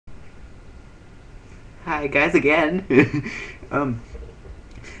Hi guys again.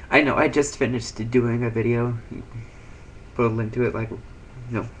 I know I just finished doing a video. Put a link to it, like,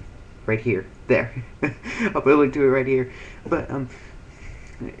 no, right here, there. I'll put a link to it right here. But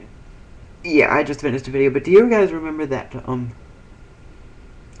yeah, I just finished a video. But do you guys remember that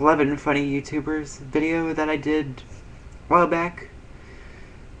 11 funny YouTubers video that I did a while back?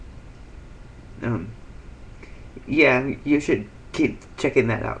 Yeah, you should keep checking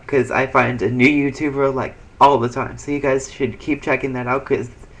that out, because I find a new YouTuber like all the time. So you guys should keep checking that out, because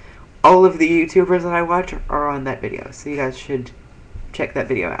all of the YouTubers that I watch are on that video. So you guys should check that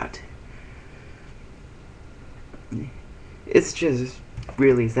video out. It's just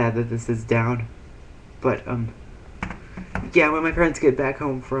really sad that this is down. But yeah, when my parents get back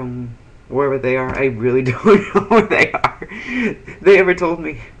home from wherever they are, I really don't know where they are. They never told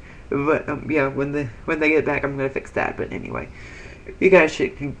me. But yeah, when they get back, I'm gonna fix that. But anyway, you guys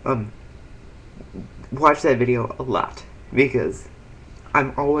should watch that video a lot, because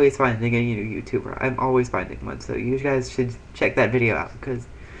I'm always finding a new YouTuber. I'm always finding one. So you guys should check that video out, because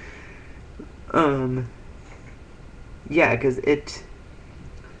yeah, because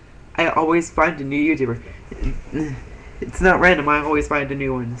I always find a new YouTuber. It's not random. I always find a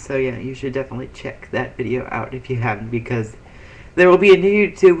new one. So yeah, you should definitely check that video out if you haven't, because there will be a new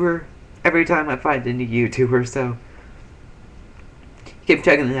YouTuber every time I find a new YouTuber, so keep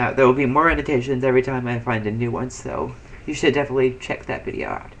checking it out. There will be more annotations every time I find a new one, so you should definitely check that video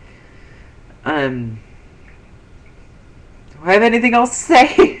out. Do I have anything else to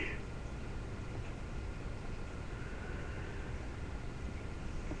say?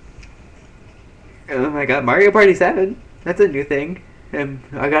 Oh my god, Mario Party 7. That's a new thing.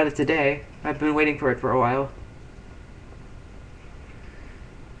 I got it today. I've been waiting for it for a while.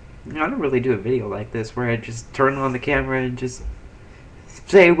 I don't really do a video like this where I just turn on the camera and just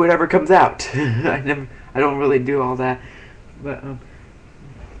say whatever comes out. I don't really do all that. But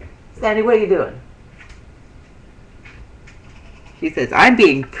Sandy, what are you doing? She says, I'm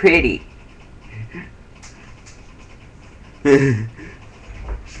being pretty.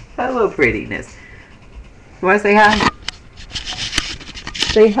 Hello, prettiness. You want to say hi?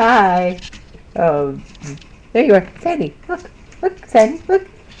 Say hi. Oh, there you are. Sandy, look. Look, Sandy, look.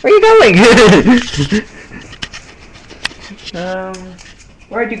 Where are you going?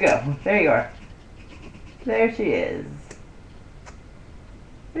 Where'd you go? There you are. There she is.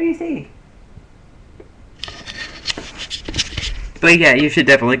 What do you see? But yeah, you should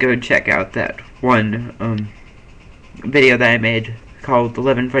definitely go check out that one video that I made called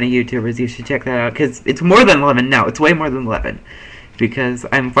 11 Funny YouTubers. You should check that out, because it's more than 11 now. It's way more than 11, because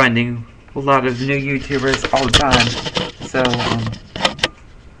I'm finding a lot of new YouTubers all the time. So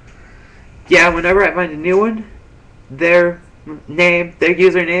yeah, whenever I find a new one, their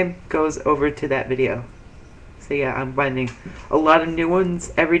username goes over to that video. So yeah, I'm finding a lot of new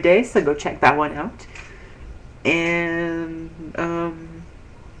ones every day, so go check that one out. And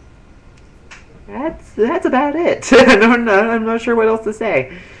that's about it. I'm not sure what else to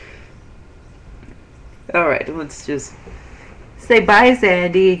say. Alright, let's just say bye,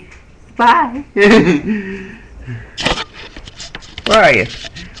 Sandy. Bye. Where are you?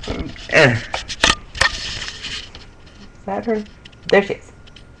 Is that her? There she is.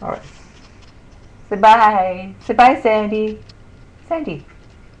 Alright. Say bye. Say bye, Sandy. Sandy.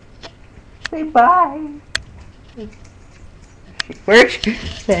 Say bye. Where is she?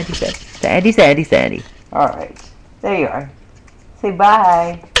 Sandy says. Sandy, Sandy, Sandy. Alright. There you are. Say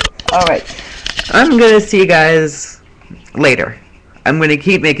bye. Alright. I'm gonna see you guys later. I'm gonna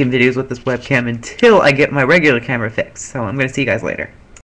keep making videos with this webcam until I get my regular camera fixed. So I'm gonna see you guys later.